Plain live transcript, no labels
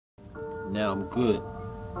Now I'm good.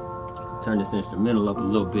 Turn this instrumental up a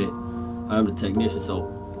little bit. I'm the technician, so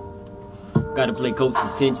gotta pay close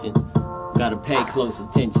attention. Gotta pay close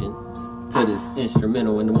attention to this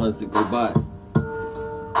instrumental and the ones that go by.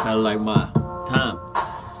 Kinda like my time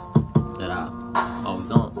that I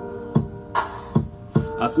always on.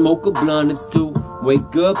 I smoke a blunt or two,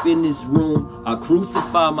 wake up in this room, I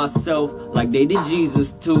crucify myself like they did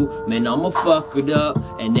Jesus too. Man, I'ma fuck it up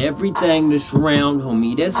and everything that's around,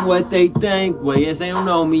 homie, that's what they think. Well, yes, they don't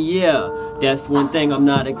know me, yeah. That's one thing, I'm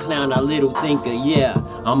not a clown, I little thinker, yeah.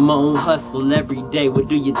 I'm my own hustle every day, what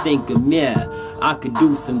do you think of me? I could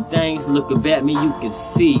do some things, look up at me, you can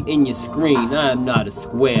see in your screen. I am not a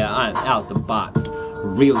square, I am out the box.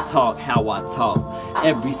 Real talk, how I talk.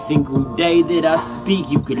 Every single day that I speak,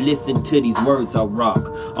 you could listen to these words I rock.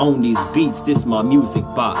 On these beats, this my music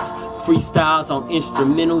box. Freestyles on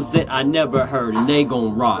instrumentals that I never heard, and they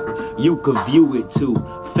gon' rock. You could view it too.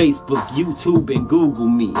 Facebook, YouTube, and Google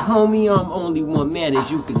me. Homie, I'm only one man, as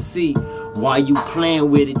you can see. Why you playing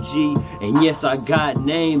with a G? And yes, I got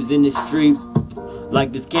names in the street.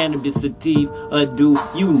 Like this cannabis sativa, do,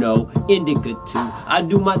 you know, indica too. I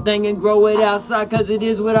do my thing and grow it outside, cause it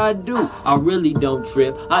is what I do. I really don't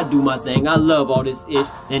trip, I do my thing, I love all this ish.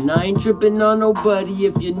 And I ain't tripping on nobody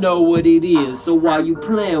if you know what it is. So why you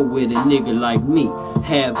playing with a nigga like me?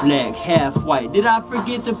 Half black, half white. Did I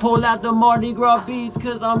forget to pull out the Mardi Gras beats?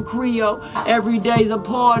 Cause I'm Creole, every day's a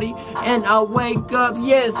party. And I wake up,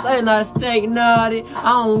 yes, and I stay naughty.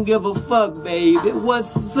 I don't give a fuck, baby,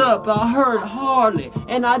 what's up? I heard Harley.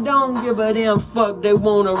 And I don't give a damn fuck, they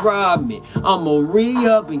wanna rob me. I'ma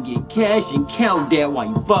re-up and get cash and count that while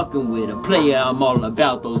you fucking with a player. I'm all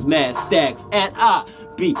about those mad stacks. And I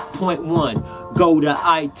be .1. Go to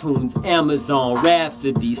iTunes, Amazon,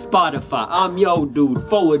 Rhapsody, Spotify. I'm your dude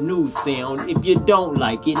for a new sound. If you don't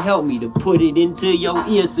like it, help me to put it into your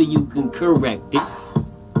ear so you can correct it.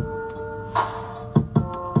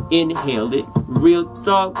 Inhale it, real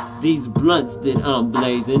talk, these blunts that I'm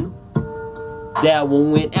blazing. That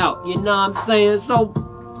one went out, you know what I'm saying? So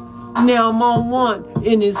now I'm on one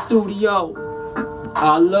in this studio.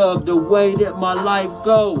 I love the way that my life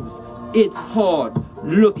goes. It's hard,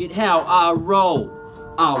 look at how I roll.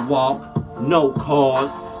 I walk, no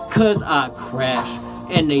cars, cause I crash.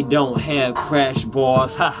 And they don't have crash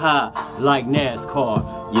bars, haha, like NASCAR.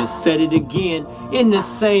 You said it again in the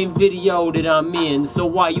same video that I'm in. So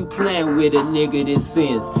why you playing with a nigga that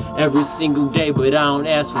sins every single day? But I don't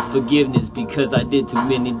ask for forgiveness because I did too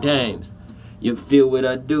many times. You feel what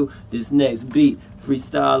I do? This next beat,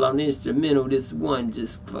 freestyle on instrumental, this one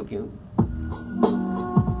just fucking.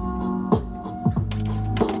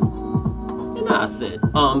 And I said,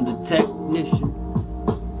 I'm the technician.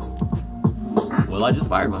 Well, I just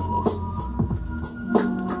fired myself.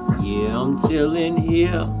 Yeah, I'm chilling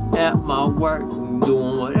here at my work,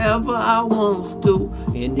 doing whatever I want to,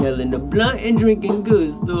 inhaling the blunt and drinking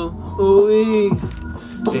good stuff. Ooh,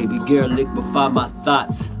 baby girl, liquefy my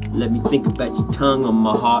thoughts. Let me think about your tongue on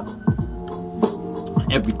my heart.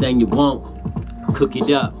 Everything you want, cook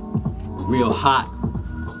it up, real hot.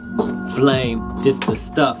 Flame, this the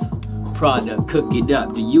stuff. Product, cook it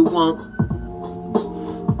up. Do you want?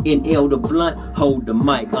 Inhale the blunt, hold the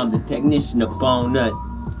mic. I'm the technician up on that.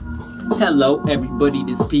 Hello, everybody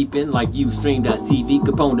that's peeping like Ustream.tv,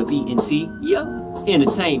 Capone of ENT, yeah,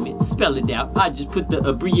 entertainment, spell it out. I just put the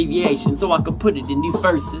abbreviation so I could put it in these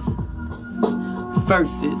verses.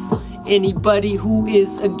 Verses, anybody who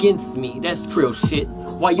is against me, that's trill shit.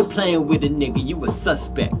 Why you playing with a nigga, you a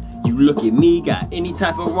suspect. You look at me, got any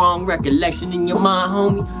type of wrong recollection in your mind,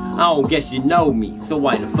 homie? I don't guess you know me, so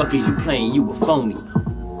why the fuck is you playing, you a phony?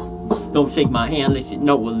 Don't shake my hand unless you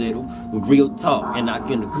know a little. Real talk, and not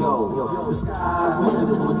gonna go.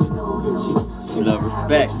 Love,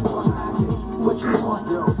 respect. Real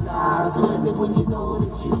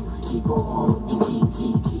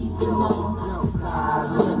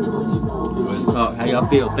talk, how y'all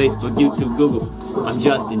feel? Facebook, YouTube, Google. I'm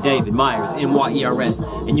Justin David Myers, MYERS,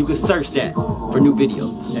 and you can search that for new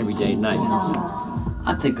videos every day and night.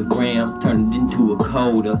 I take a gram, turn it into a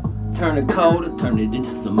coda. Turn a coda, turn it into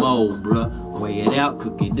some mold, bruh. Weigh it out,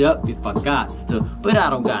 cook it up if I got to. But I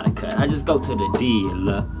don't gotta cut, I just go to the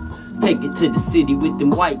dealer. Take it to the city with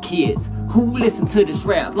them white kids who listen to this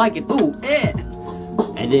rap like it, ooh, eh.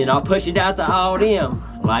 And then I'll push it out to all them.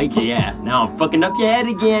 Like, yeah, now I'm fucking up your head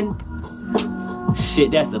again.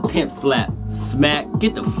 Shit, that's a pimp slap. Smack,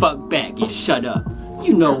 get the fuck back and shut up.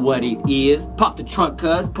 You know what it is. Pop the trunk,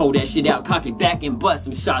 cuz, pull that shit out, cock it back and bust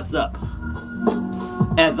some shots up.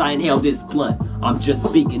 As I inhale this blunt, I'm just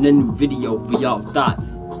speaking a new video for y'all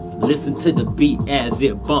thoughts. Listen to the beat as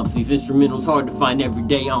it bumps. These instrumentals hard to find every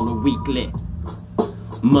day on a weekly,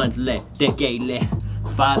 monthly, decadely.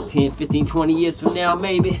 5, 10, 15, 20 years from now,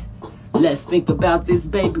 maybe. Let's think about this,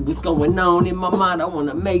 baby. What's going on in my mind? I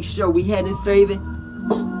wanna make sure we heading straight in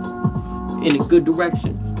a good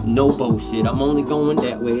direction. No bullshit, I'm only going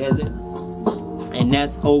that way, is it? And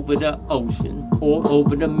that's over the ocean or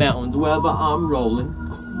over the mountains, wherever I'm rolling.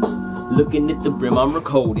 Looking at the brim, I'm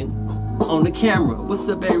recording on the camera. What's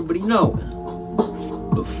up, everybody know?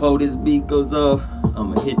 Before this beat goes off,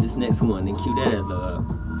 I'ma hit this next one and cue that up.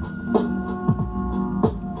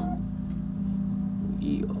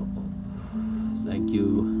 Thank you.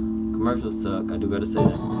 Commercials suck, I do gotta say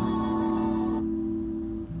that.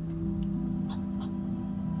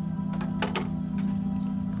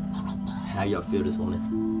 How y'all feel this morning?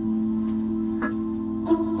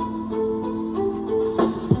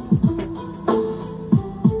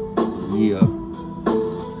 Yeah.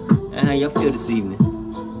 And how y'all feel this evening?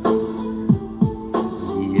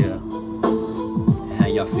 Yeah. And how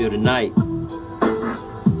y'all feel tonight?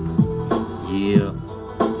 Yeah.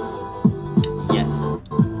 Yes.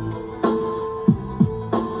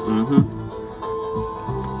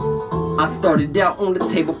 I started out on the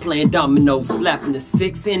table playing dominoes, slapping the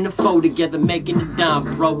 6 and the 4 together, making a dime,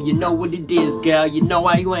 bro. You know what it is, girl. You know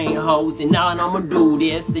why you ain't hoes, and now I'ma do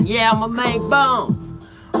this, and yeah, I'ma make boom.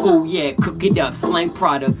 Oh yeah, cook it up, slang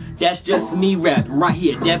product. That's just me rapping right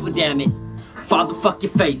here, devil damn it. Father fuck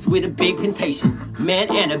your face with a big plantation, man,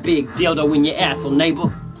 and a big dildo in your asshole,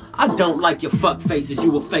 neighbor. I don't like your fuck faces,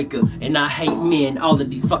 you a faker, and I hate men. All of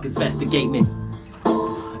these fuckers investigate me.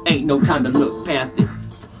 Ain't no time to look past it.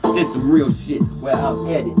 This some real shit where I'm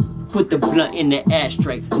headed. Put the blunt in the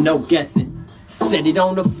ashtray, no guessing. Set it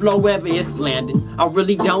on the floor wherever it's landing. I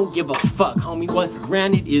really don't give a fuck, homie. What's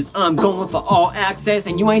granted is I'm going for all access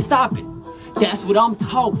and you ain't stopping. That's what I'm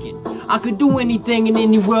talking. I could do anything in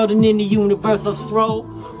any world and in the universe of stroll,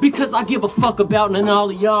 because I give a fuck about none of all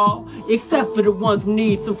of y'all, except for the ones who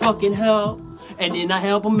need some fucking help. And then I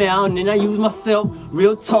help them out, and then I use myself.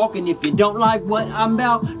 Real talk, and if you don't like what I'm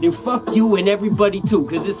about, then fuck you and everybody too,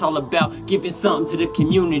 cause it's all about giving something to the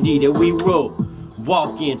community that we rule.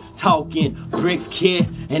 Walking, talking, bricks kid,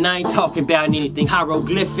 and I ain't talking about anything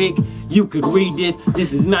hieroglyphic. You could read this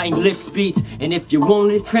is my English speech, and if you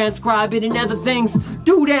want to transcribe it and other things,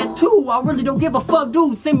 do that too. I really don't give a fuck,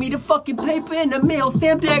 dude. Send me the fucking paper in the mail,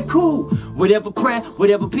 stamp that cool. Whatever prayer,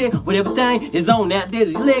 whatever pill, whatever thing is on that,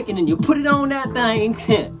 there's a lick, and then you put it on that thing.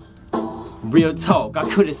 Real talk, I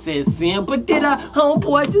could've said sin, but did I?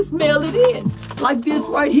 Homeboy, just mail it in. Like this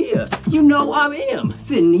right here. You know I am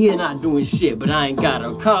sitting here not doing shit, but I ain't got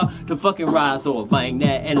a car to fucking rise or bang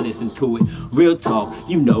that and listen to it. Real talk,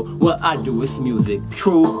 you know what I do is music.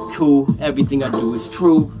 True, cool, everything I do is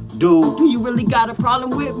true. Dude, do you really got a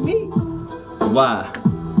problem with me? Why?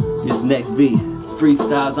 This next beat,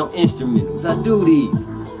 freestyles on instrumentals, I do these.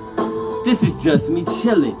 This is just me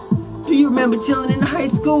chilling. Do you remember chilling in high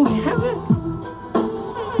school? Heaven?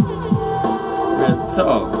 Real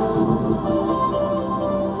talk.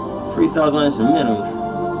 Freestyles on instrumentals.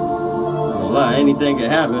 No lie, anything can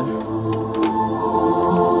happen.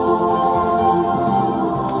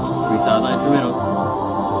 Freestyles on instrumentals.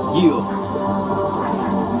 Yeah.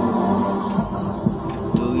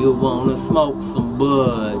 Do you wanna smoke some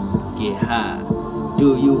bud? Get high.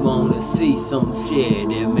 Do you wanna see some shit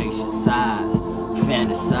that makes you size?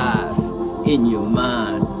 Fantasize in your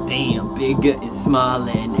mind. Damn, bigger and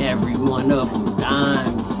smaller, and every one of them's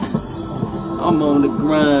dimes. I'm on the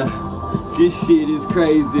grind. This shit is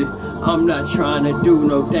crazy. I'm not trying to do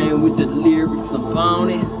no thing with the lyrics about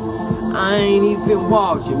it. I ain't even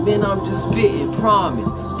watching, man, I'm just spitting promise.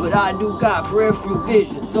 But I do got peripheral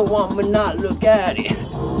vision, so I'ma not look at it.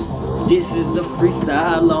 This is the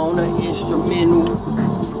freestyle on an instrumental.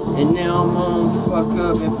 And now I'm gonna fuck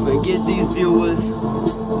up and forget these viewers.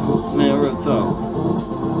 Man, real talk.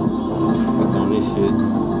 Fuck on this shit.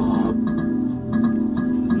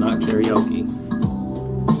 This is not karaoke.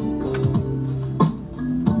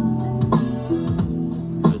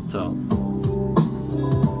 Real talk.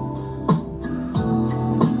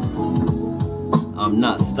 I'm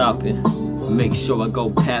not stopping. Make sure I go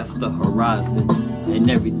past the horizon. And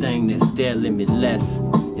everything that's there limitless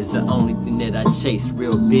is the only thing that I chase,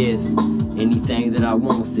 real biz. Anything that I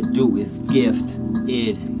want to do is gift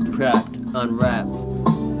it, cracked, unwrapped,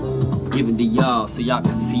 given to y'all so y'all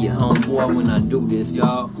can see it, homeboy, when I do this,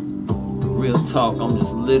 y'all. Real talk, I'm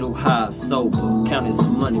just a little high, sober, counting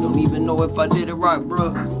some money, don't even know if I did it right,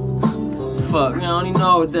 bro. Fuck, man, I don't even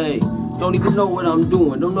know a day, don't even know what I'm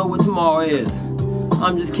doing, don't know what tomorrow is.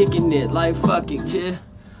 I'm just kicking it like fuck it, chill.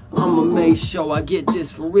 I'ma make sure I get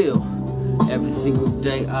this for real. Every single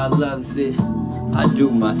day I loves it. I do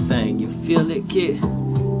my thing, you feel it, kid?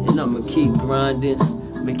 And I'ma keep grinding,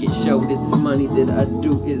 making sure this money that I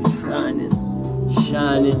do is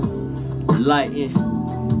shining, lighting.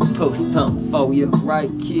 Post something for you, right,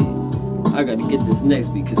 kid? I gotta get this next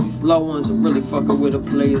because these slow ones are really fucking with the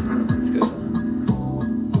players.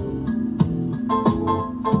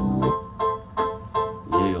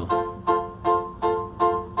 Yeah.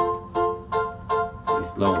 These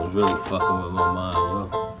slow ones really fucking with my mind,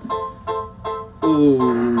 yo.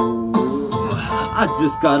 Ooh, I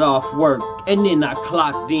just got off work and then I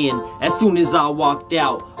clocked in as soon as I walked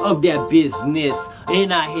out of that business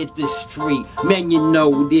and I hit the street. Man, you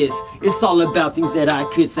know this, it's all about things that I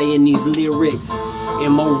could say in these lyrics.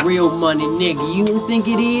 And my real money, nigga, you don't think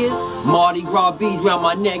it is? Mardi Gras beads round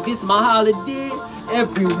my neck, this my holiday.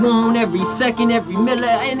 Every wound, every second, every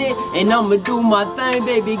minute in it. And I'ma do my thing,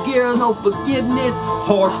 baby girl, no forgiveness.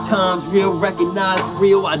 Harsh times real, recognize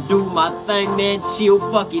real. I do my thing, man, chill,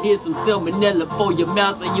 fuck it. Here's some salmonella for your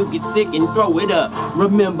mouth so you get sick and throw it up.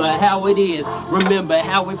 Remember how it is, remember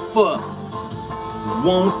how it fuck.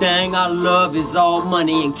 One thing I love is all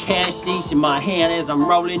money and cash each in my hand as I'm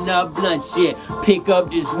rolling up blunt shit. Pick up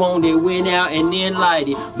this one that went out and then light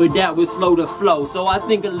it, but that was slow to flow, so I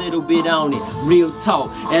think a little bit on it. Real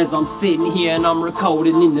talk, as I'm sitting here and I'm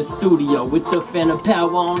recording in the studio with the phantom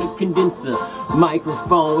power on the condenser,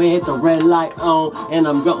 microphone and the red light on, and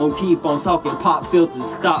I'm gonna keep on talking. Pop filters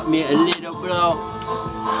stop me a little blow.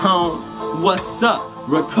 Holmes, what's up?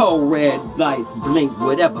 Record red lights blink,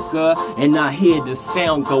 whatever, cuz. And I hear the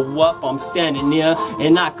sound go up. I'm standing there,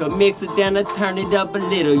 and I could mix it down and turn it up a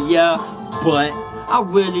little, yeah. But I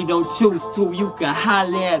really don't choose to. You can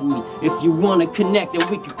holler at me if you wanna connect and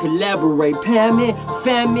we can collaborate. Pammy,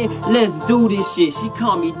 family, let's do this shit. She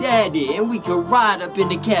call me daddy, and we can ride up in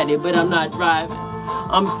the caddy, but I'm not driving.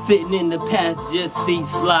 I'm sitting in the passenger seat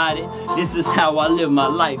sliding. This is how I live my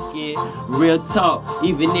life, kid. Real talk,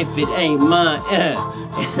 even if it ain't mine.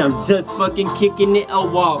 And I'm just fucking kicking it or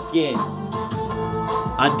walking.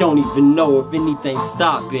 I don't even know if anything's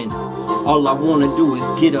stopping. All I wanna do is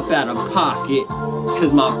get up out of pocket,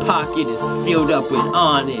 cause my pocket is filled up with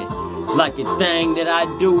on it. Like a thing that I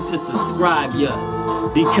do to subscribe ya,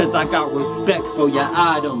 because I got respect for your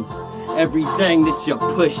items. Everything that you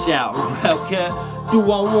push out, okay? Do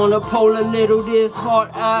I wanna pull a little this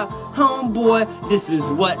hard out? Homeboy, this is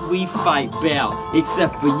what we fight about.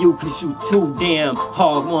 Except for you, cause you too damn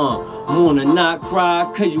hard one. Wanna not cry,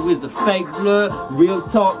 cause you is a fake blood. Real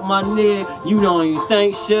talk, my nigga, you don't even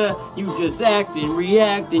think shit. You just act and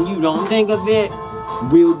react and you don't think of it.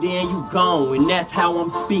 Real then you gone, and that's how I'm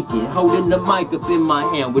speaking. Holding the mic up in my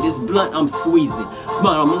hand with this blunt I'm squeezing,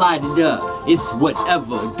 but I'm lighted up. It's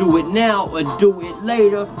whatever, do it now or do it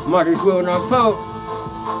later. Might as well not vote.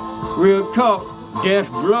 Real talk, dash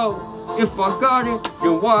blow. If I got it,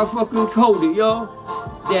 then why I fucking code it, yo?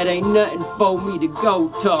 That ain't nothing for me to go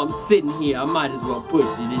to. I'm sitting here, I might as well push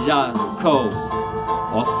it. It's out of the cold.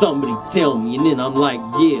 Or somebody tell me, and then I'm like,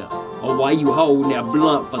 yeah. Or why you holding that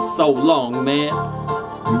blunt for so long, man?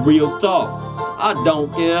 Real talk, I don't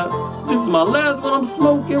care. This is my last one I'm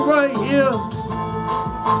smoking right here.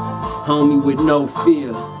 Homie with no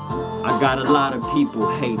fear. I got a lot of people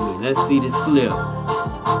hate me. Let's see this clip.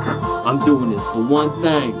 I'm doing this for one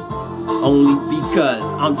thing, only because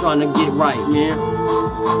I'm trying to get right, man.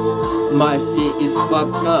 My shit is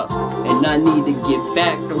fucked up, and I need to get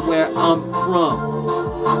back to where I'm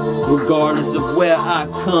from. Regardless of where I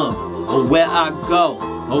come, or where I go,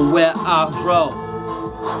 or where I roll.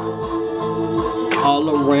 All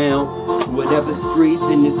around, whatever streets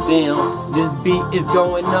in this town, this beat is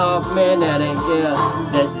going off, man, that ain't there.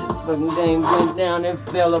 That this fucking thing went down and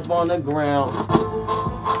fell up on the ground.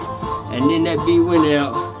 And then that beat went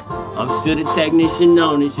out. I'm still the technician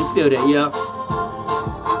on it, you feel that, yeah?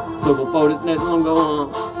 So before this next one go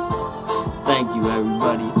on, thank you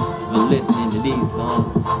everybody for listening to these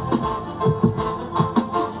songs.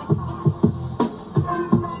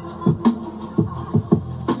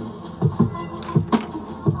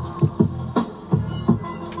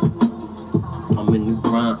 I'm in the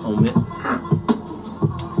grind on it.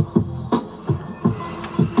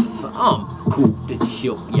 I'm cool to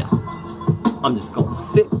chill, yeah. I'm just gonna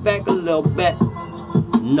sit back a little bit.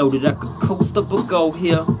 Know that I could coast up or go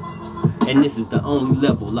here. And this is the only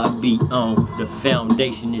level I be on. The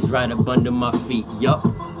foundation is right up under my feet, yup.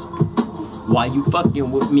 Why you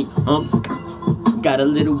fucking with me, humps? Got a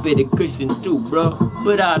little bit of cushion too, bro,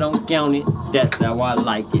 but I don't count it. That's how I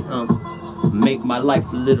like it, Make my life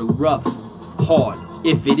a little rough, hard,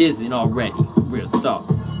 if it isn't already. Real talk.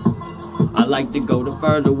 I like to go the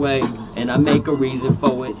further way, and I make a reason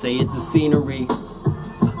for it. Say it's a scenery,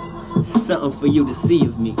 something for you to see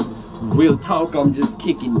of me. Real talk, I'm just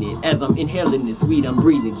kicking it. As I'm inhaling this weed, I'm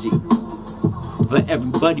breathing G. For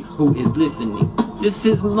everybody who is listening, this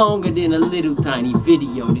is longer than a little tiny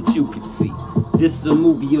video that you could see. This is a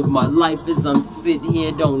movie of my life as I'm sitting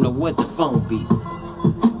here, don't know what the phone beats.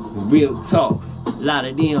 Real talk, a lot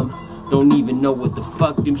of them don't even know what the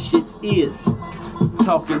fuck them shits is.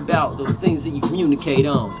 Talking about those things that you communicate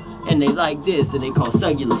on, and they like this, and they call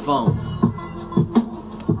cellular phones.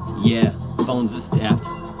 Yeah, phones is tapped.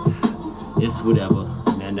 It's whatever,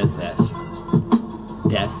 man, that's Ash.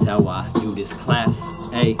 That's how I do this class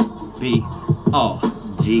A, B, O,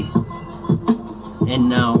 G.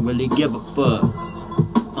 And I don't really give a fuck.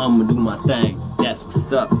 I'ma do my thing, that's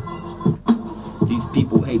what's up. These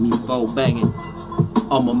people hate me for banging.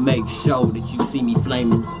 I'ma make sure that you see me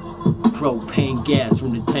flaming. Propane gas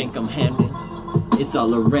from the tank I'm handling. It's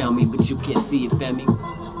all around me, but you can't see it, family.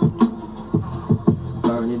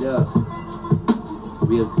 Burn it up.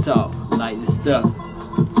 Real talk, light the stuff.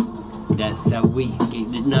 That's how we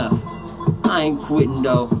get enough. I ain't quitting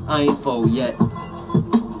though, I ain't full yet.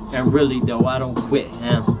 And really though, I don't quit,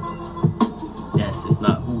 That's just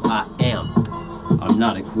not who I am. I'm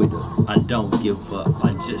not a quitter, I don't give up.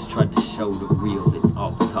 I just try to show the real in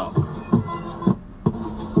all talk.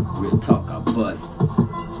 Real talk, I bust.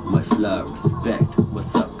 Much love, respect.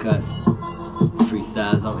 What's up, cuz?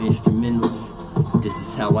 Freestyles on instrumentals. This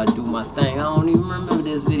is how I do my thing. I don't even remember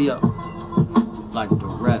this video. Like the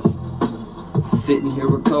rest. Sitting here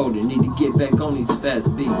recording, need to get back on these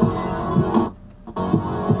fast beats.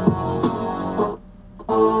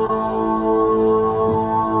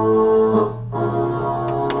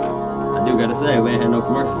 I do gotta say, we ain't had no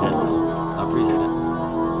commercials yet, so I appreciate that.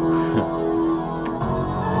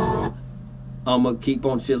 I'ma keep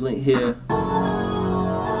on chilling here.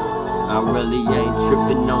 I really ain't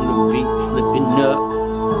tripping on the beat, slipping up.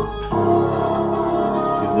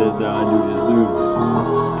 Cause that's how I do this too.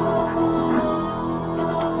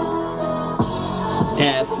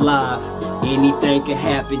 That's live, anything can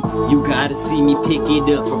happen. You gotta see me pick it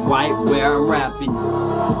up from right where I'm rapping.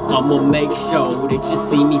 I'ma make sure that you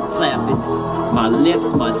see me flapping. My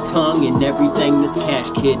lips, my tongue, and everything that's cash,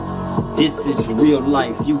 kid. This is real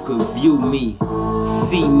life, you could view me,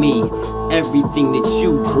 see me, everything that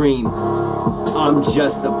you dream. I'm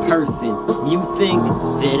just a person. You think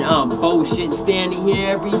that I'm bullshit standing here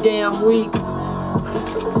every damn week?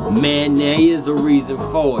 Man, there is a reason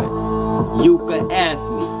for it. You could ask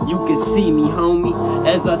me, you could see me, homie,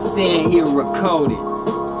 as I stand here recording.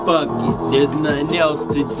 Fuck it, there's nothing else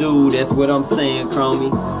to do, that's what I'm saying,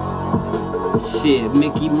 chromie. Shit,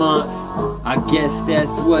 Mickey Monts, I guess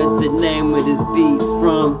that's what the name of this beat's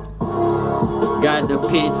from. Got the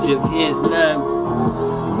pitch of his name.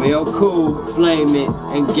 Real cool, flame it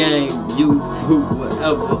and game, YouTube,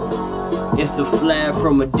 whatever. It's a flag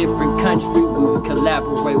from a different country where we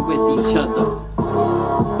collaborate with each other.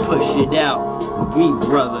 Push it out, we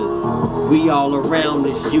brothers. We all around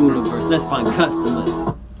this universe, let's find customers.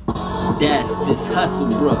 That's this hustle,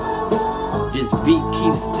 bruh. This beat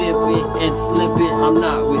keeps slipping and slipping, I'm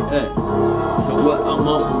not with it. So what I'm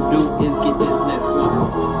gonna do is get this next one.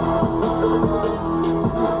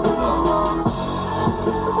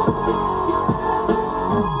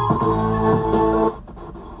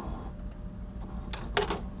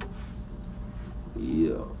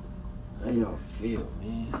 Yo, how y'all feel,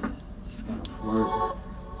 man? Just gotta work.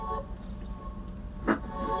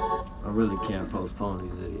 I really can't postpone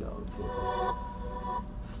these videos.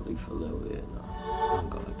 Sleep for a little bit, no. I'm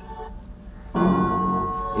going like that.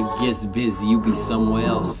 It gets busy, you be somewhere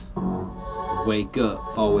else. Wake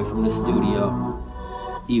up, far away from the studio.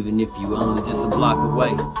 Even if you only just a block away,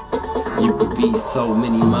 you could be so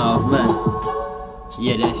many miles, man.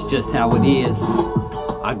 Yeah, that's just how it is.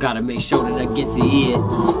 I gotta make sure that I get to it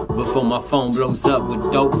before my phone blows up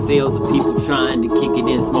with dope sales of people trying to kick it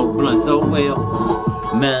in, smoke blunts. Oh well,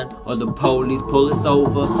 man, or the police pull us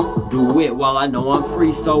over. Do it while I know I'm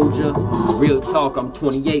free, soldier. Real talk, I'm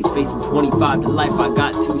 28, facing 25 to life. I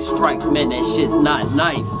got 2 strikes, man, that shit's not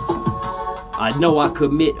nice. I know I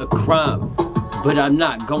commit a crime, but I'm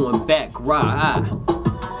not going back, right?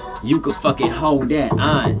 You could fucking hold that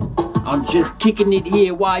on. I'm just kicking it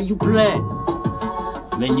here while you playing.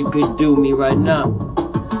 Man, you could do me right now.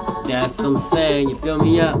 That's what I'm saying, you feel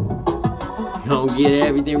me up? Don't get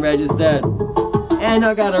everything registered. And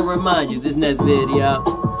I gotta remind you, this next video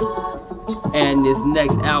and this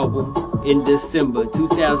next album in December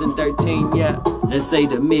 2013, yeah. Let's say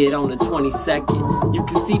the mid on the 22nd. You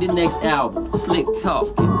can see the next album, Slick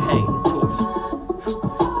Talk and Pain and Torture.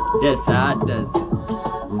 That's how I does it.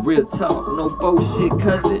 Real talk, no bullshit,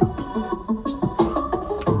 cousin.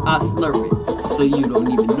 I slurp it, so you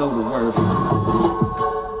don't even know the word.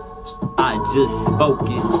 I just spoke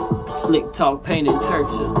it. Slick talk, paint and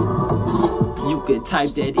torture. You could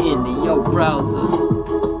type that into your browser.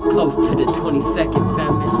 Close to the 22nd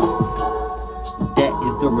famine. That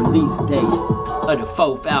is the release date of the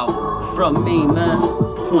 4th album from me, man.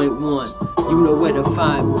 Point 1, you know where to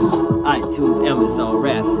find me. iTunes, Amazon,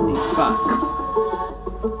 Rhapsody, Spot.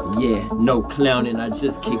 Yeah, no clowning, I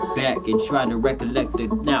just kick back and try to recollect the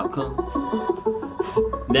outcome.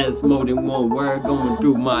 That's more than one word going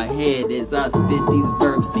through my head as I spit these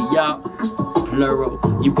verbs to y'all. Plural,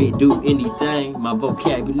 you can do anything, my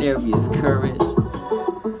vocabulary is courage.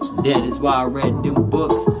 That is why I read them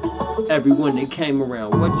books. Everyone that came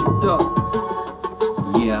around, what you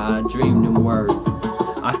thought? Yeah, I dreamed them words.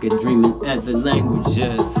 I could dream in other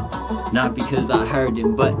languages, not because I heard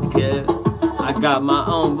them, but because I got my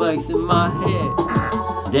own voice in my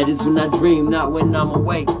head. That is when I dream, not when I'm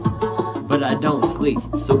awake. But I don't sleep,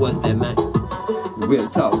 so what's that, man? Real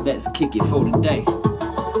talk, let's kick it for today.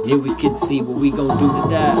 Then we can see what we gon' do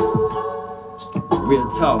today. Real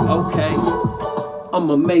talk, okay.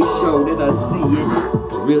 I'ma make sure that I see it.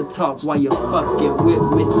 Real talk while you're fucking with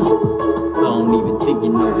me. I don't even think you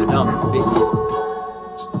know what I'm spitting.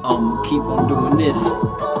 I'ma keep on doing this.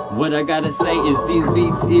 What I gotta say is these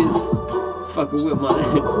beats is fucking with my I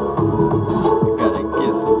gotta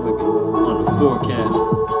get some fucking on the forecast.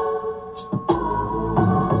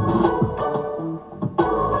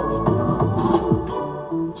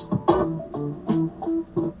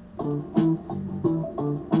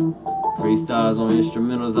 Freestyles on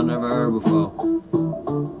instrumentals I never heard before.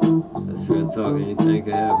 That's real talk, anything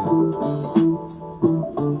can happen.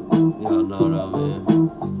 Y'all know that, man.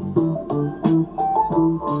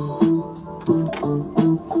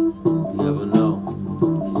 Never know.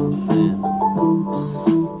 That's what I'm saying.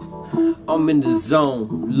 I'm in the zone,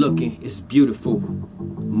 looking, it's beautiful.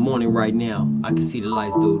 Morning right now, I can see the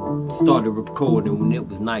lights, dude. Started recording when it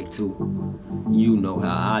was night too. You know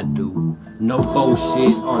how I do. No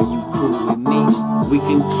bullshit, are you cool with me? We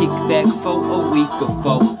can kick back for a week or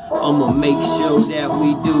four. I'ma make sure that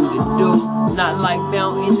we do the do. Not like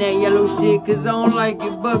mounting that yellow shit, cause I don't like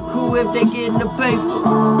it, but cool if they get in the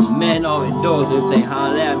paper. Man, all indoors if they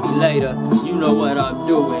holler at me later. You know what I'm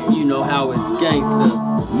doing, you know how it's gangster.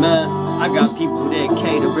 Man, I got people that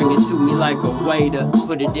cater, bring it to me like a waiter.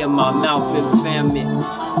 Put it in my mouth and fam it.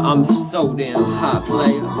 I'm so damn hot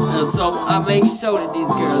player. And so I make sure that these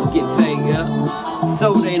girls get paid, yeah?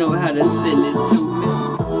 So they know how to send it to me.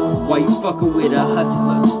 Why you fucking with a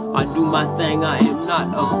hustler? I do my thing, I am not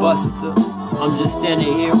a buster. I'm just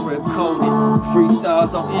standing here recording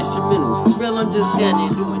freestyles on instrumentals. For real, I'm just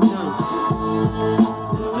standing doing dumb shit.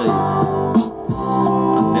 Just say,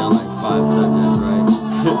 I sound like 5 subjects, right?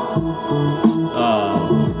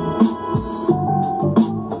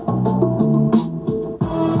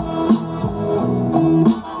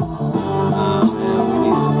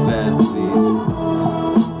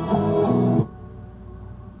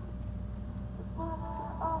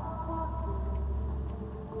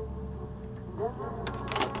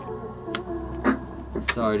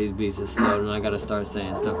 Sorry, these beats are slow, and I gotta start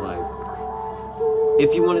saying stuff like,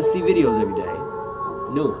 if you want to see videos every day,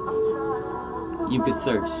 new ones, you could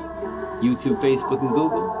search YouTube, Facebook, and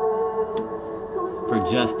Google for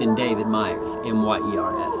Justin David Myers,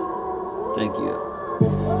 M-Y-E-R-S. Thank you.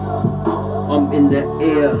 I'm in the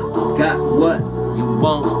air, got what you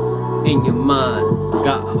want in your mind,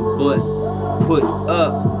 got her butt put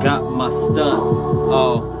up, got my stunt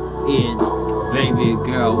all in. Baby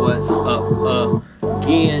girl, what's up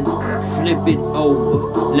again? Flip it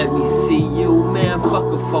over, let me see you, man. Fuck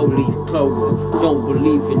a 4-leaf clover. Don't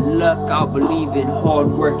believe in luck, I believe in hard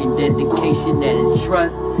work and dedication and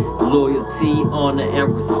trust, loyalty, honor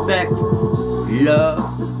and respect, love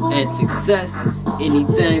and success.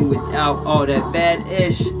 Anything without all that bad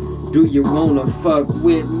ish. Do you wanna fuck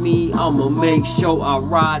with me? I'ma make sure I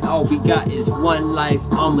ride. All we got is one life,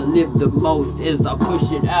 I'ma live the most as I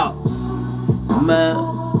push it out. Man,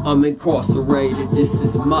 I'm incarcerated, this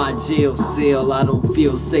is my jail cell. I don't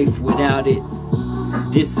feel safe without it.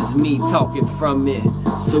 This is me talking from it,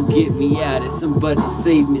 so get me out of it. Somebody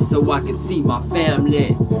save me so I can see my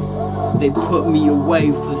family. They put me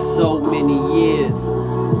away for so many years.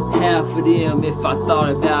 Half of them, if I thought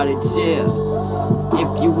about it, yeah.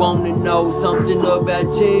 If you wanna know something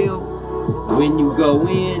about jail, when you go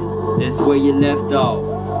in, that's where you left off.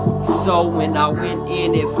 So when I went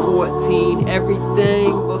in at 14, everything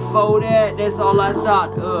before that's all I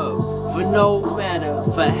thought of. For no matter,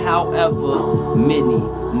 for however many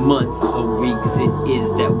months or weeks it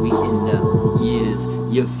is that we in the years.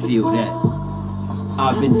 You feel that?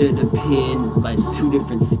 I've been to the pen like 2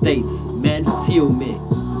 different states. Man, feel me,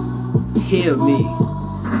 hear me.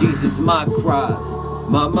 These is my cries.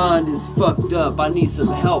 My mind is fucked up. I need some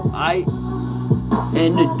help, aight?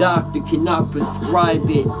 And the doctor cannot prescribe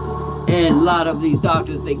it. And a lot of these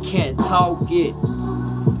doctors, they can't talk it.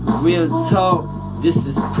 Real talk, this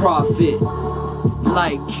is profit.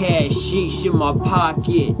 Like cashish in my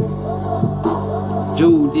pocket.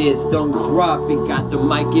 Do this, don't drop it. Got the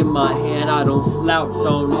mic in my hand, I don't slouch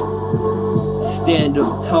on it. Stand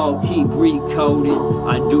up tall, keep recoding.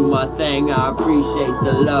 I do my thing, I appreciate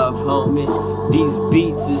the love, homie. These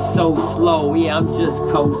beats is so slow, yeah, I'm just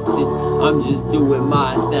coasting. I'm just doing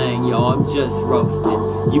my thing, yo, I'm just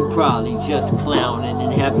roasting. You probably just clowning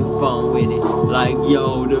and having fun with it. Like,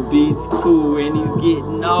 yo, the beat's cool and he's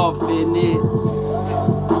getting off in it.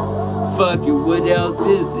 Fuck it, what else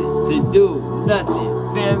is it to do?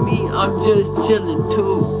 Nothing, fam me, I'm just chillin'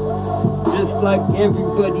 too. Just like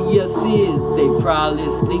everybody else is. They probably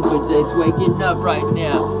asleep but just waking up right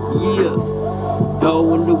now. Yeah,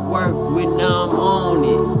 going to work when I'm on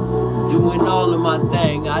it. Doing all of my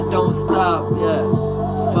thing, I don't stop, yeah.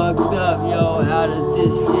 Fucked up, yo, how does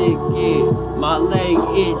this shit get? My leg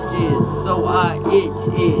itches, so I itch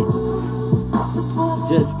it.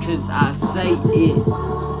 Just cause I say it.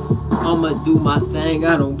 I'ma do my thing,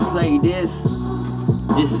 I don't play this.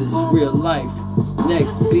 This is real life.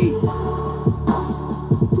 Next beat.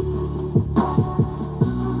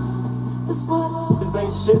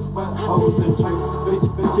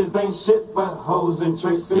 Bitches ain't shit but hoes and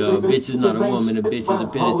tricks. Yo, bitch is not a woman, a bitch is a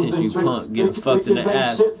penitentiary punk getting fucked in the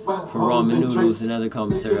ass for ramen noodles and other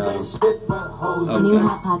commissary items. New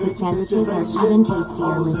Hot Pocket sandwiches are even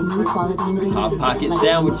tastier with new quality ingredients. Hot Pocket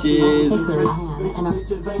sandwiches.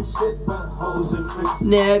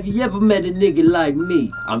 Now, have you ever met a nigga like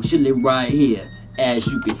me? I'm chilling right here, as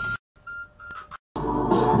you can see.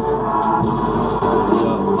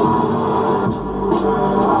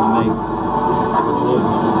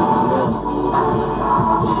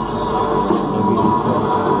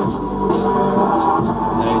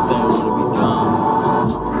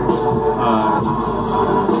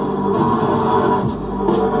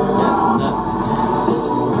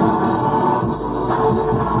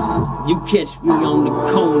 You catch me on the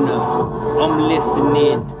corner, I'm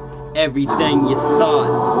listening. Everything you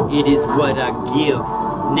thought, it is what I give.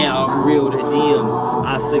 Now I'm real to them,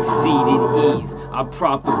 I succeed in ease. I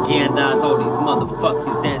propagandize all these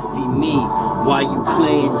motherfuckers that see me. Why you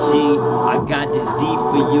playing G? I got this D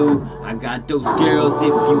for you. I got those girls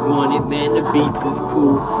if you want it, man, the beats is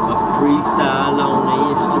cool. A freestyle on the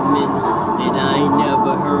instrumental that I ain't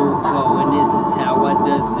never heard before, and this is how I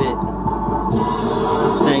does it.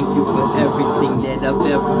 Thank you for everything that I've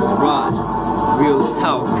ever brought. Real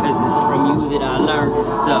talk, cause it's from you that I learned this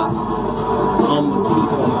stuff. I'ma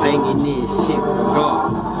keep on banging this shit raw.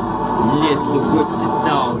 Listen what you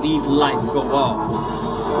thought, these lights go off.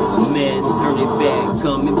 Man, turn it back,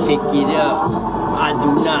 come and pick it up. I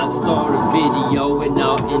do not start a video and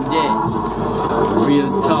all in that.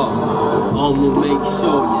 Real talk, I'ma make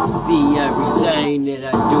sure you see everything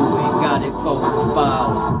that I do and got it for the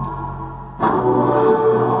file.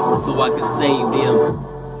 So I can save them.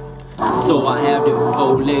 So I have them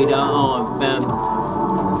for later on, fam.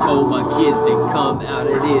 For my kids that come out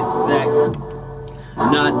of this sack.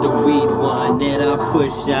 Not the weed one that I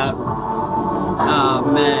push out. Ah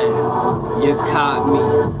man, you caught me.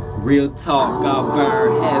 Real talk, I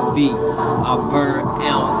burn heavy. I burn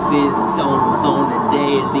ounces almost on the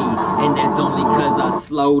daily. And that's only cause I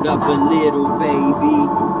slowed up a little, baby.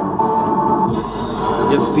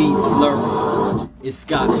 The beat slurping, it's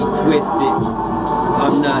got me twisted.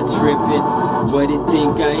 I'm not tripping, what it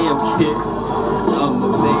think I am, kid?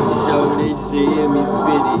 I'ma make sure that you hear me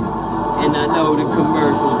spit it. And I know the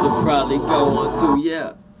commercials will probably go on too,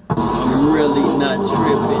 yeah. I'm really not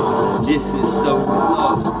tripping, this is so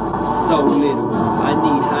slow, so little. I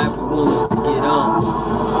need hyperwoman to get on.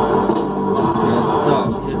 Real talk,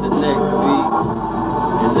 here's the next beat.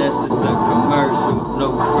 Unless it's a commercial, no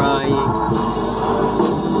crying.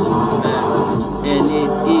 And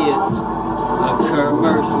it is a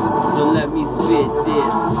commercial, so let me spit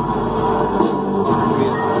this.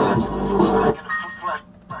 Real talk.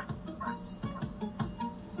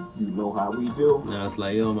 You know how we do. Now it's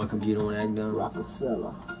like, yo, my computer won't act down.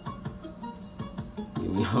 Rockefeller.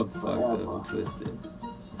 You all fucked up and twisted.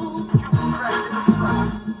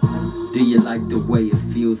 Do you like the way it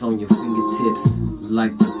feels on your fingertips?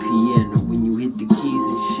 Like the piano when you hit the keys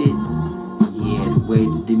and shit? Yeah, the way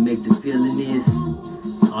that they make the feeling is,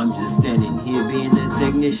 I'm just standing here being a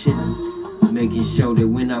technician. technician, making sure that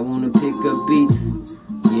when I wanna pick up beats,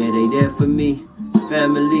 yeah, they there for me,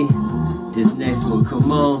 family. This next one,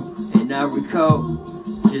 come on, and I record,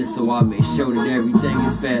 just so I make sure that everything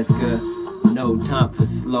is fast, cause no time for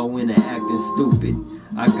slowing and acting stupid.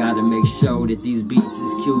 I gotta make sure that these beats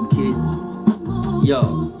is cute, kid.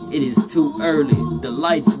 Yo, it is too early, the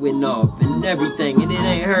lights went off and everything, and it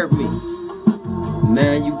ain't hurt me.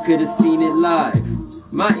 Man, you could've seen it live.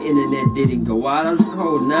 My internet didn't go out on the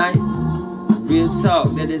cold night. Real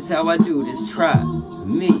talk, that is how I do this. Try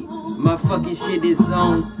me. My fucking shit is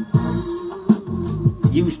on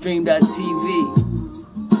Ustream.tv.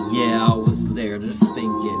 Yeah, I was there just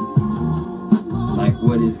thinking, like,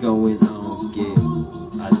 what is going on, kid?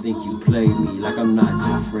 I think you played me like I'm not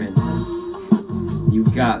your friend. You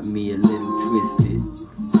got me a little twisted.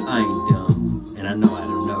 I ain't dumb, and I know I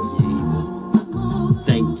don't know you either.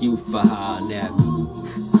 Thank you for hollering at me.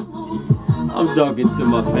 I'm talking to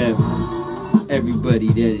my family, everybody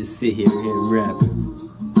that is sit here and rapping,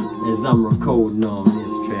 as I'm recording on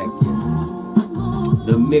this track, yeah.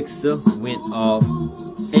 The mixer went off,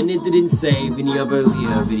 and it didn't save any of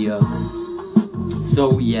earlier video.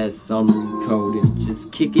 So yes, I'm recording,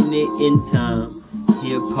 just kicking it in time,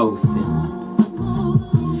 here posting,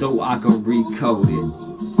 so I can recode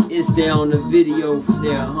it. It's there on the video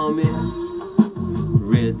there, homie.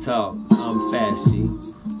 Real talk, I'm fast, G.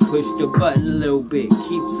 Push the button a little bit,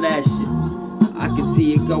 keep flashing. I can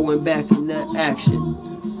see it going back into action.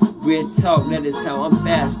 Real talk, that is how I'm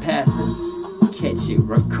fast passing. Catch it,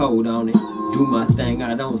 record on it, do my thing,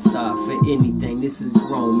 I don't stop for anything. This is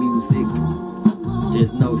grown music.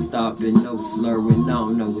 There's no stopping, no slurring, I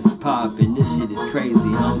don't know what's popping. This shit is crazy,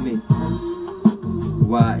 homie.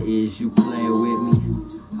 Why is you playing with me?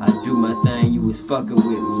 I do my thing, you was fucking with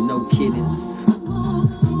me, no kiddings.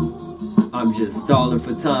 I'm just stalling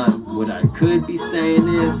for time. What I could be saying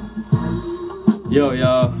is, yo,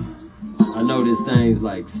 y'all, I know this thing's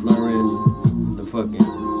like slurring the fucking,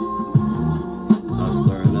 not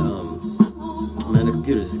slurring the, man, the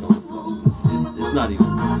computer's just going slow. It's not even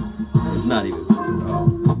cool at all.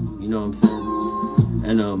 You know what I'm saying?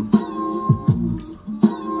 And,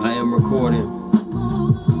 I am recording,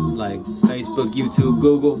 like, Facebook, YouTube,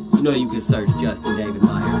 Google. You know you can search Justin David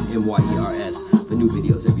Myers, MYERS, for new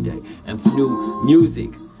videos every day. And for new music,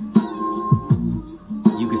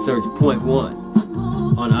 you can search Point One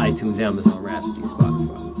on iTunes, Amazon, Rhapsody,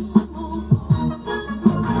 Spotify.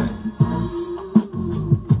 Okay.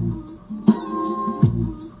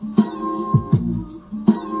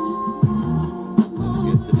 Let's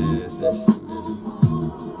get to this.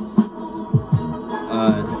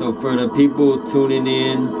 So for the people tuning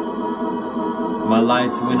in, my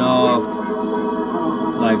lights went off,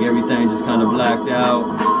 like everything just kind of blacked out.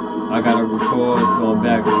 I gotta record, so I'm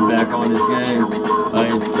back on this game. I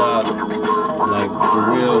ain't stopped, like, for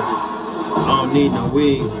real. I don't need no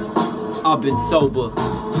weed, I've been sober,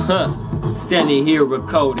 standing here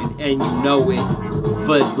recording, and you know it.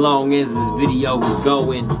 For as long as this video is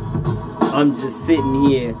going, I'm just sitting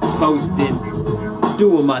here posting,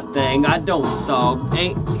 doing my thing. I don't stall,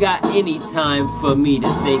 ain't got any time for me to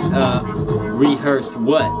think, rehearse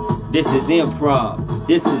what? This is improv.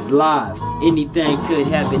 This is live. Anything could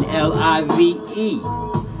happen, L-I-V-E.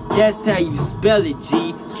 That's how you spell it,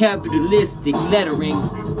 G. Capitalistic lettering.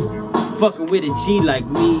 Fucking with a G like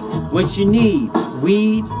me. What you need?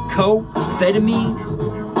 Weed, coke, amphetamines?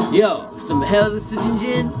 Yo, some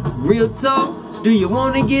hallucinogens? Real talk? Do you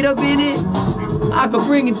wanna get up in it? I could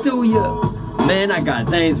bring it to you. Man, I got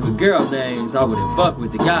things with girl names. I wouldn't fuck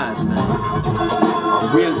with the guys, man.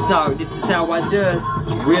 Real talk, this is how I does.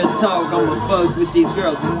 Real talk, I'ma fucks with these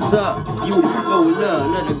girls. What's up? Beautiful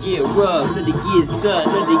love, let her get rubbed, let her get sucked,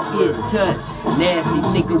 let her get touched. Nasty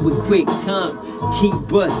nigga with quick tongue. Keep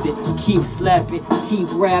busting, keep slapping, keep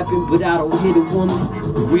rapping, but I don't hit a woman.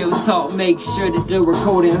 Real talk, make sure that the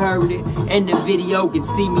recording heard it, and the video can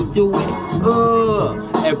see me do it.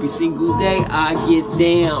 Every single day I gets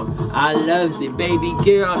down. I loves it, baby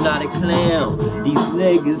girl, not a clown. These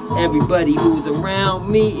niggas, everybody who's around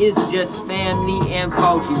me is just family and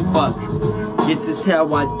poultry fucks. This is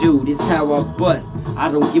how I do, this how I bust. I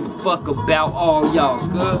don't give a fuck about all y'all,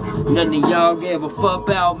 good. None of y'all gave a fuck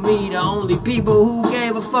about me. The only people who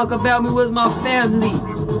gave a fuck about me was my family.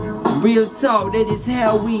 Real talk, that is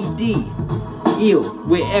how we did. Ill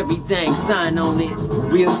with everything, sign on it.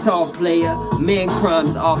 Real talk player, man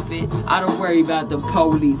crimes off it. I don't worry about the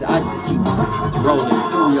police, I just keep rolling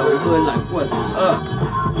through your hood like what's up.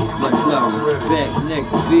 Much love, respect,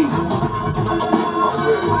 next beat.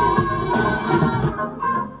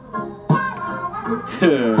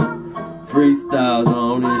 Freestyles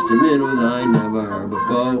on instrumentals I ain't never heard. heard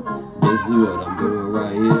before. This is what I'm doing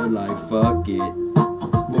right here, like fuck it.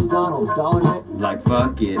 McDonald's dollar it. Like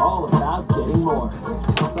fuck it. All about getting more.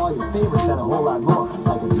 It's all your favorites and a whole lot more.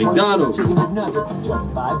 Like a McDonald's chicken McNuggets for just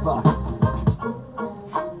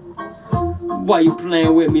 $5. Why you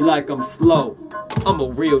playing with me like I'm slow? I'm a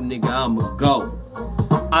real nigga, I'ma go.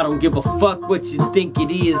 I don't give a fuck what you think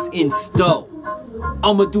it is in store.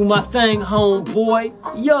 I'ma do my thing, homeboy.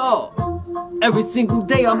 Yo, every single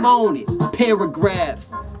day I'm on it.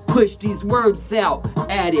 Paragraphs, push these words out,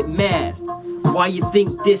 added math. Why you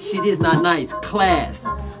think this shit is not nice? Class,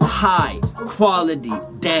 high, quality,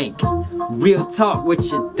 dank. Real talk, what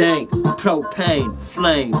you think? Propane,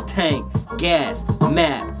 flame, tank, gas,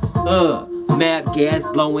 map, map gas,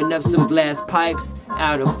 blowing up some glass pipes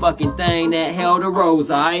out of fucking thing that held a rose,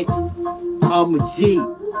 alright? I'm a G,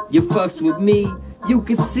 you fucks with me, you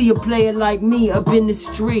can see a player like me up in the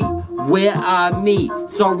street where I meet.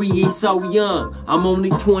 Sorry he's so young, I'm only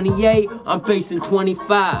 28, I'm facing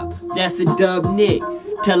 25, that's a dub nick.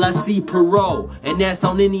 Till I see parole, and that's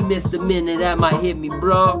on any misdemeanor that might hit me,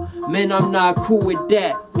 bro. Man, I'm not cool with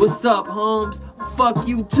that. What's up, Holmes? Fuck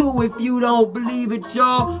you too if you don't believe it,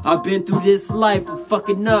 y'all. I've been through this life of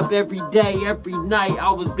fucking up every day, every night.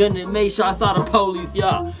 I was gonna make sure I saw the police,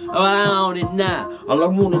 y'all. Around it now. All I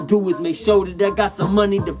wanna do is make sure that I got some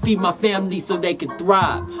money to feed my family so they can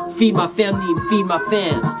thrive. Feed my family and feed my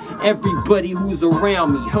fans. Everybody who's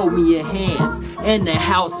around me, hold me in hands. And the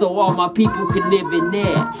house so all my people can live in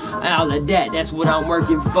there. All of that, that's what I'm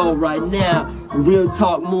working for right now. Real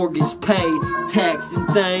talk, mortgage paid, tax and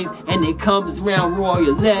things, and it comes around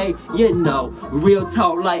royally. You know, real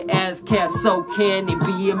talk like ASCAP, so can it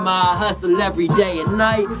be in my hustle every day and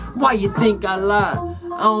night? Why you think I lie?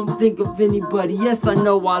 I don't think of anybody. Yes, I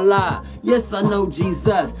know I lie. Yes, I know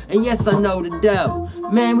Jesus. And yes, I know the devil.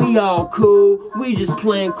 Man, we all cool. We just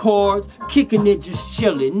playing cards, kicking it, just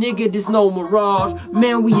chilling. Nigga, this no mirage.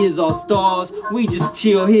 Man, we is all stars. We just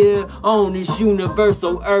chill here on this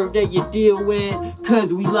universal earth that you deal with.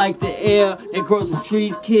 Cause we like the air that grows from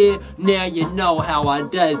trees, kid. Now you know how I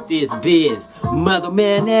does this biz. Mother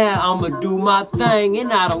man, now I'ma do my thing.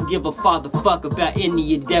 And I don't give a father fuck about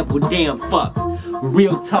any of devil damn fucks.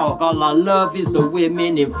 Real talk, all I love is the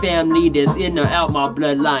women and family that's in or out my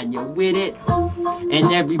bloodline. You with it?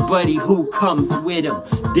 And everybody who comes with them.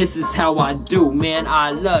 This is how I do, man.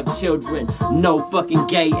 I love children. No fucking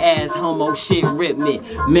gay ass homo shit rip me.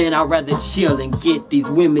 Man, I'd rather chill and get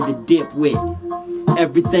these women to dip with.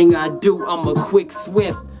 Everything I do, I'm a quick,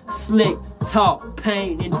 swift, slick, talk,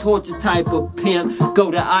 pain, and torture type of pimp.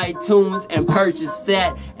 Go to iTunes and purchase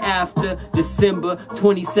that after December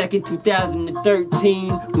 22nd,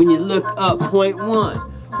 2013. When you look up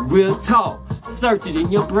 .1, real talk, search it in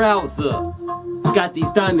your browser. Got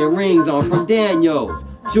these diamond rings on from Daniel's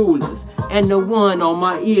Jewelers and the one on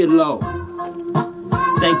my earlobe.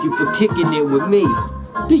 Thank you for kicking it with me.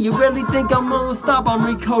 Do you really think I'm gonna stop? I'm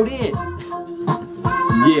recoding.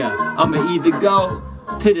 Yeah, I'ma either go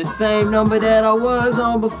to the same number that I was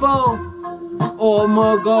on before, or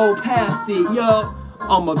I'ma go past it, yo.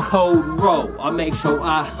 I'm a cold roll. I make sure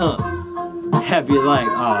I have you like,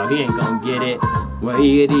 oh, he ain't gonna get it. Well,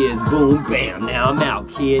 here it is, boom, bam, now I'm out,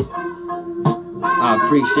 kid. I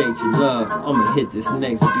appreciate your love. I'ma hit this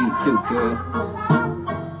next beat too, girl.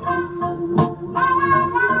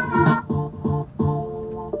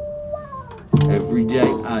 Every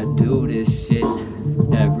day I do this shit.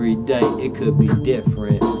 Every day it could be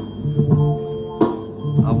different.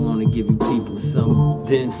 I wanna give you people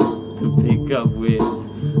something to pick up with.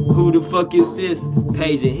 Who the fuck is this?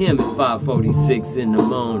 Paging him at 5:46 in the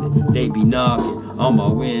morning. They be knocking on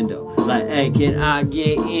my window like, hey, can I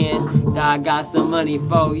get in? I got some money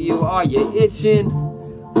for you. Are you itching?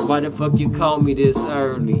 Why the fuck you call me this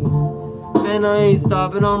early? Man, I ain't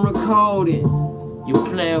stopping, I'm recording. You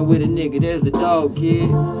playing with a nigga, there's a dog, kid.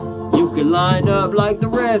 You can line up like the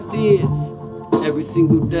rest is. Every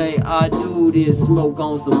single day I do this. Smoke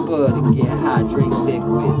on some bud and get high, drink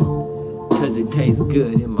liquid. Cause it tastes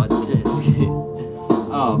good in my chest.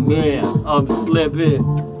 Oh man, I'm slipping.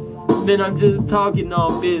 Man, I'm just talking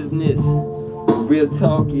on business. Real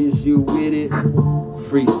talk is you with it.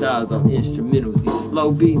 Freestyles on instrumentals, these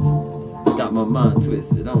slow beats. Got my mind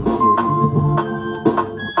twisted, I don't know.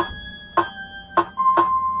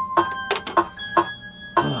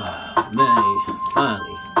 Man,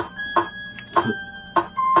 finally.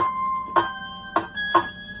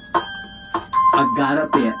 I got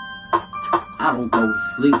up there. I don't go to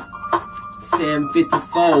sleep.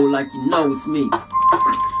 7:54 like you know it's me.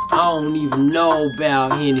 I don't even know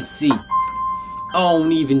about Hennessy. I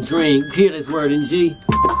don't even drink. Hear this word in G.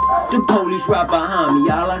 The police right behind me.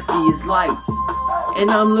 All I see is lights. and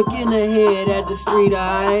I'm looking ahead at the street,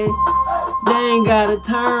 alright? They ain't gotta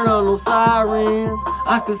turn on no sirens.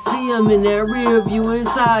 I can see them in that rear view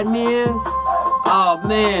inside mirrors. Oh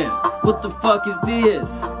man, what the fuck is this?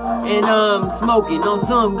 And I'm smoking on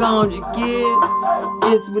some ganja kid.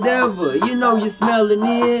 It's whatever, you know you're smelling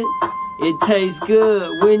it. It tastes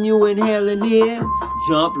good when you inhaling it.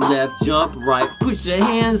 Jump left, jump right, push your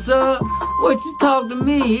hands up. What you talk to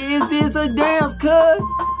me? Is this a dance, cuz?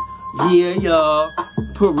 Yeah, y'all,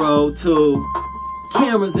 parole too.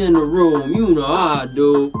 Cameras in the room, you know how I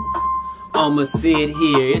do. I'ma sit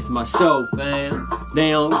here, it's my show, fam.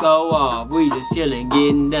 They don't go off, we just chillin',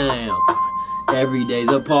 getting down. Every day's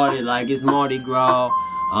a party like it's Mardi Gras.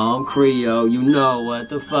 I'm Creole, you know what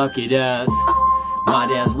the fuck it is. My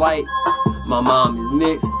dad's white, my mom is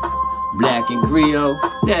mixed. Black and Creole,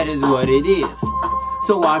 that is what it is.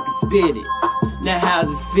 So I can spit it. Now how's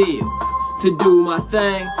it feel to do my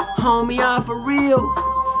thing? Homie, I for real.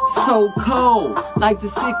 So cold, like the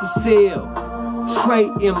sickle cell. Trait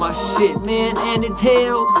in my shit, man, and it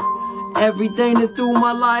tells everything that's through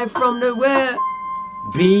my life from the web.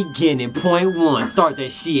 Beginning, point one, start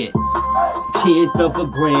that shit. 10th of a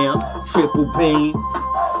gram, triple beam.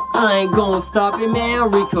 I ain't gonna stop it,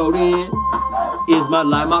 man, Rico then. Is my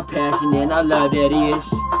life, my passion, and I love that ish.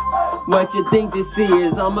 What you think this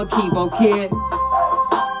is, I'ma keep on kid.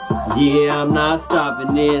 Yeah, I'm not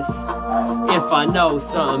stopping this. If I know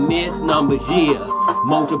something, it's numbers, yeah.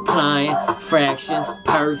 Multiplying, fractions,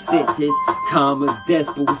 percentage, commas,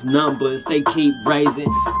 decimals, numbers, they keep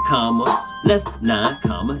raising, comma, let's 9,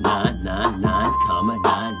 comma, 9, 9, 9, comma,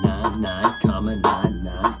 9, 9, 9, comma, 9,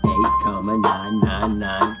 9, 8, comma, 9, 9,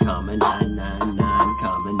 9, comma, 9, 9, 9,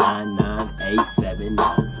 comma, 9, 9, 8, 7,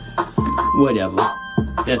 9. Whatever.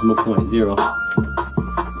 That's my point. 0.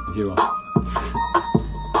 0.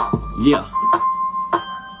 Yeah.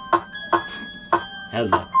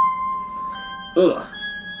 Hello. Ugh.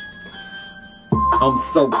 I'm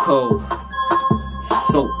so cold,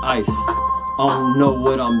 so ice. I don't know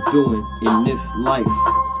what I'm doing in this life.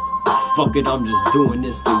 Fuck it, I'm just doing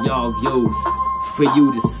this for y'all views, for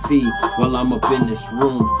you to see while I'm up in this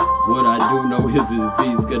room. What I do know is this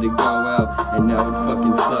beat's gonna go out, and that would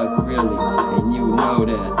fucking suck, really, and you know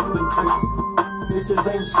that. Bitches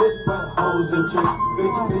ain't shit but hoes and chicks.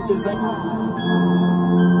 Bitches ain't.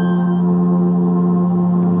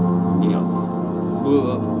 Yeah.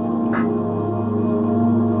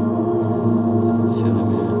 Just chillin',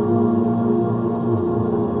 man.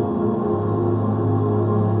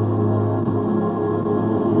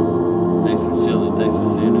 Thanks for chilling. Thanks for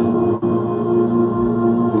saying this.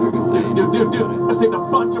 Dude, I saved a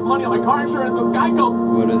bunch of money on my car insurance with Geico.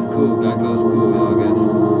 Well, that's cool. Geico's cool, I guess.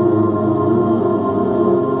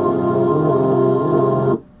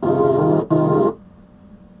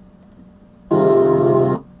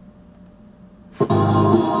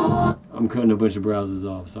 I'm cutting a bunch of browsers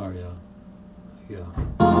off. Sorry, y'all. Yeah.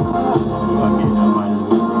 Fuck it, I might as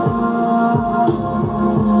well.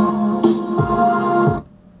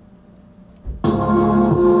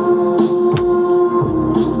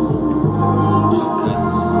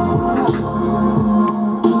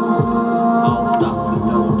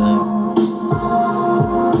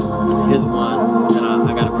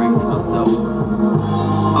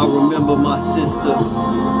 My sister,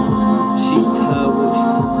 she told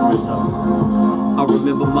I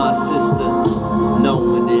remember my sister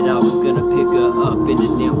knowing that I was gonna pick her up in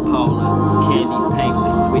an Impala, candy paint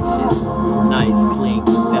with switches, nice clean,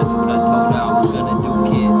 that's what I told her I was gonna do,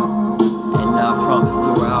 kid. And I promised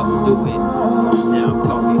her I would do it. Now I'm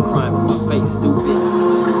talking crime from my face, stupid.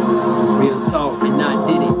 Real talk, and I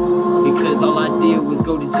did it because all I did was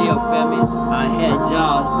go to jail, family. I had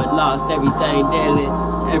jobs but lost everything daily.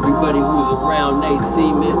 Everybody who's around, they see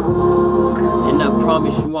me. And I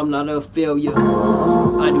promise you I'm not a failure.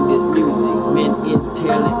 I do this music, man,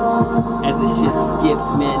 intailing. As the shit skips,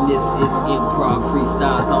 man, this is improv,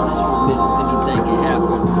 freestyles on instrumentals, anything can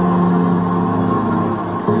happen.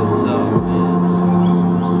 Real talk, man.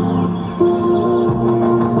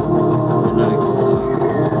 And I ain't gonna stop.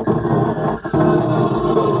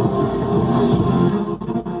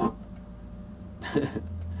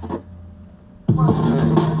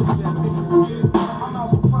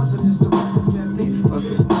 These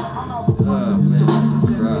fucking,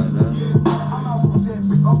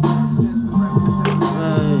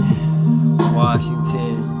 man,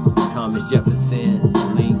 Washington, Thomas Jefferson,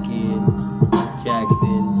 Lincoln,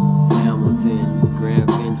 Jackson, Hamilton, Grant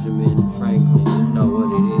Benjamin, Franklin, you know what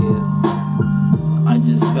it is. I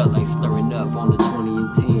just felt like slurring up on the 20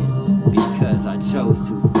 and 10 because I chose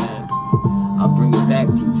to, fam. I'll bring it back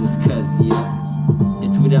to you just cause, yeah,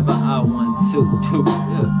 it's whatever I want too.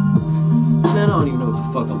 Yeah. Man, I don't even know what the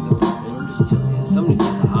fuck I'm doing, man. I'm just chilling here. Somebody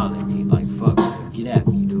needs to holler at me, like, fuck, man, get at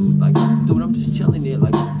me, dude. Like, dude, I'm just chilling there,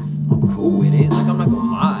 like, I'm cool with it. Like, I'm not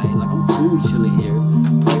gonna lie. Like, I'm cool chilling here.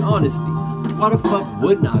 Like, honestly, why the fuck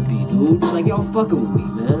wouldn't I be, dude? Like, y'all fucking with me,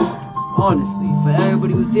 man. Honestly, for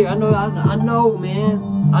everybody who's here, I know,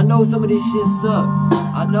 man. I know some of this shit suck.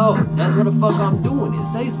 I know. That's what the fuck I'm doing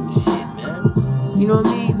is say some shit, man. You know what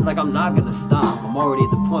I mean? Like, I'm not gonna stop. I'm already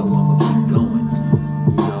at the point where I'm gonna keep going.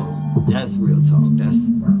 You know, that's real talk.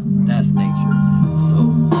 That's nature. So,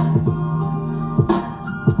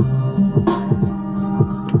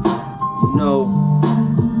 you know,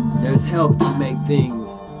 there's help to make things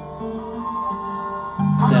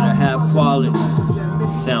that are have quality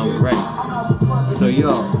sound great. So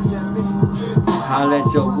yo, holla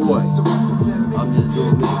at your boy. I'm just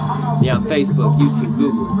doing me. Yeah, on Facebook, YouTube,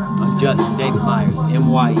 Google. I'm Justin David Myers,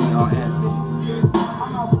 MYERS.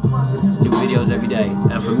 Do videos every day.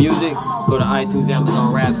 And for music, go to iTunes,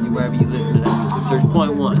 Amazon, Rhapsody, wherever you listen to that music. Search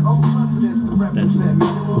Point One. That's me.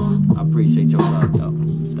 I appreciate your love, y'all.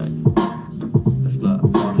 Thanks. Much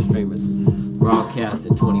love. All the streamers.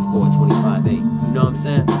 Broadcasting 24, 25, 8. You know what I'm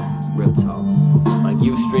saying? Real talk. Like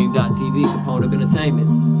Ustream.tv, component of entertainment.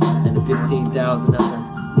 And the 15,000 other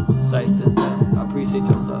sites to I appreciate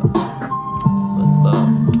your love.